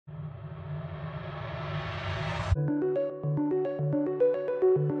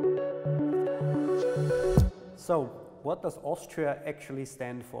So, what does Austria actually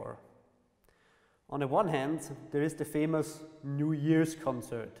stand for? On the one hand, there is the famous New Year's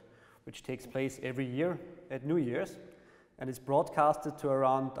concert, which takes place every year at New Year's, and is broadcasted to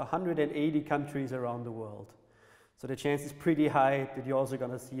around 180 countries around the world. So the chance is pretty high that you're also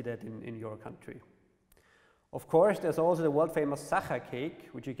going to see that in your country. Of course, there's also the world famous Sacher cake,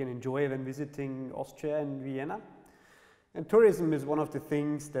 which you can enjoy when visiting Austria and Vienna. And tourism is one of the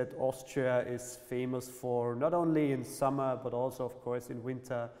things that Austria is famous for, not only in summer, but also, of course, in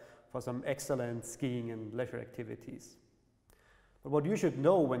winter, for some excellent skiing and leisure activities. But what you should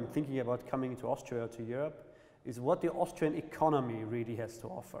know when thinking about coming to Austria or to Europe is what the Austrian economy really has to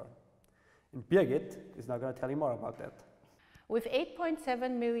offer. And Birgit is now going to tell you more about that. With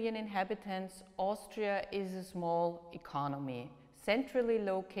 8.7 million inhabitants, Austria is a small economy, centrally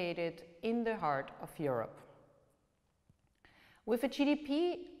located in the heart of Europe. With a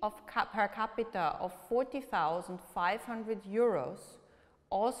GDP per capita of 40,500 euros,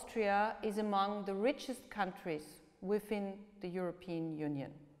 Austria is among the richest countries within the European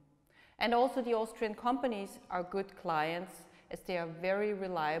Union. And also the Austrian companies are good clients, as they are very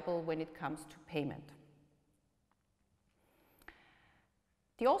reliable when it comes to payment.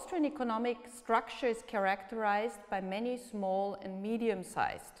 The Austrian economic structure is characterized by many small and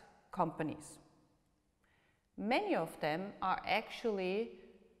medium-sized companies. Many of them are actually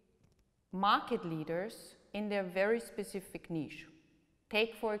market leaders in their very specific niche.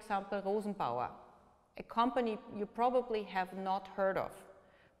 Take, for example, Rosenbauer, a company you probably have not heard of.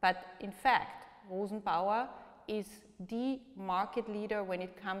 But in fact, Rosenbauer is the market leader when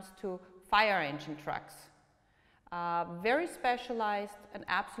it comes to fire engine trucks. Very specialized, an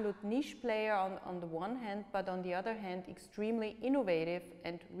absolute niche player on the one hand, but on the other hand, extremely innovative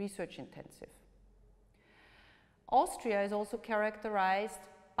and research intensive. Austria is also characterized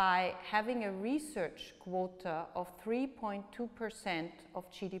by having a research quota of 3.2% of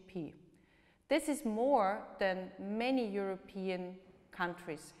GDP. This is more than many European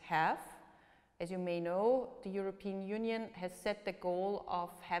countries have. As you may know, the European Union has set the goal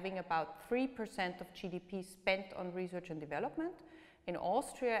of having about 3% of GDP spent on research and development. In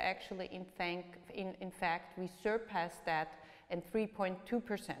Austria, actually, in fact, we surpassed that, and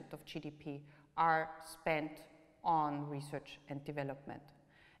 3.2% of GDP are spent on research and development.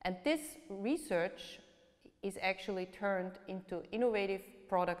 And this research is actually turned into innovative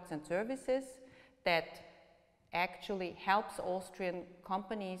products and services that actually helps Austrian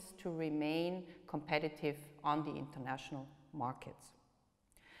companies to remain competitive on the international markets.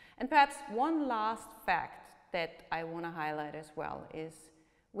 And perhaps one last fact that I want to highlight as well is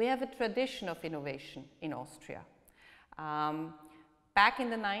we have a tradition of innovation in Austria. Back in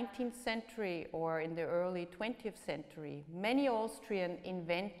the 19th century or in the early 20th century, many Austrian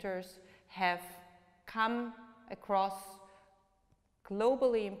inventors have come across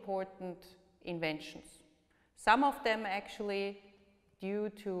globally important inventions. Some of them actually, due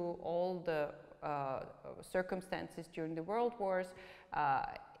to all the circumstances during the world wars,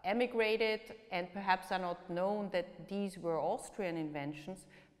 emigrated and perhaps are not known that these were Austrian inventions,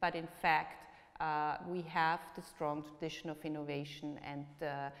 but in fact we have the strong tradition of innovation, and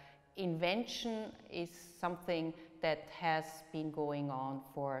invention is something that has been going on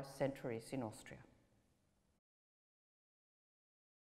for centuries in Austria.